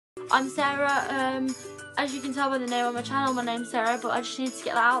I'm Sarah. As you can tell by the name of my channel, my name's Sarah, but I just need to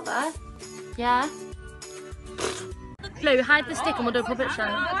get that out there. Yeah? Blue, hide the stick and we'll do a puppet show.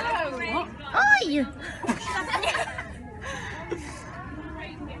 Oi!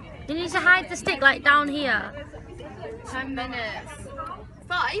 You need to hide the stick like down here. 10 minutes.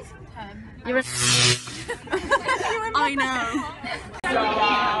 5? 10. You're a I know.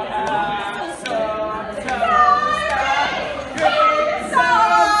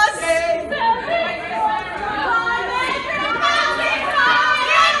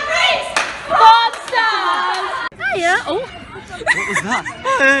 Oh. What was that?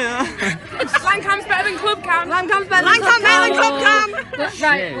 Lancam's better than club cam. Lancam's better than club cam.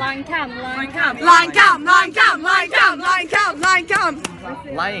 Right, lancam. Lion cam.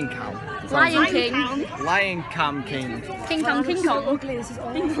 Lion King. Lion cam king. King Kong.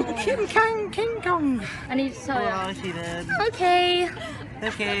 King Kong. I need to tell you. Oh, she did. Okay.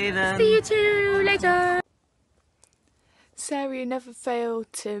 Okay then. See you two later. Sarah, you never fail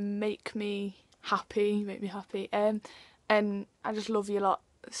to make me happy, and I just love you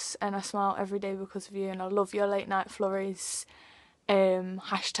lots, and I smile every day because of you, and I love your late night flurries.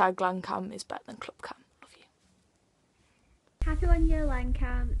 Hashtag lancam is better than club cam. Love you. Happy 1 year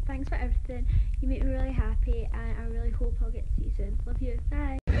lancam. Thanks for everything. You make me really happy, and I really hope I'll get to see you soon. Love you.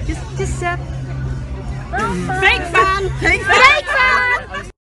 Bye. Just Fake fan! Fake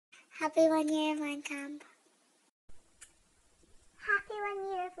fan! Happy 1 year of lancam. Happy 1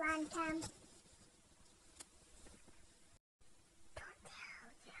 year of lancam.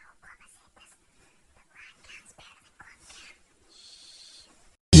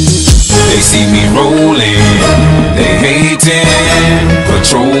 They see me rolling, they hating,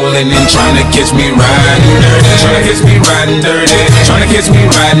 patrolling and trying to catch me riding dirty, trying to catch me riding dirty, trying to catch me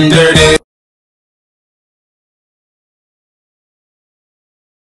riding dirty.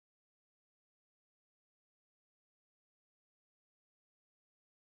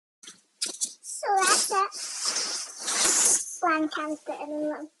 So that's it. Lancam's better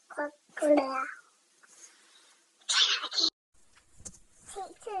than club cam.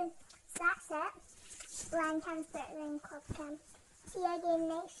 Take 2. So that's it. Lancam's better than club cam. See you again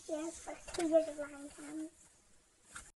next year for 2 years of lancam.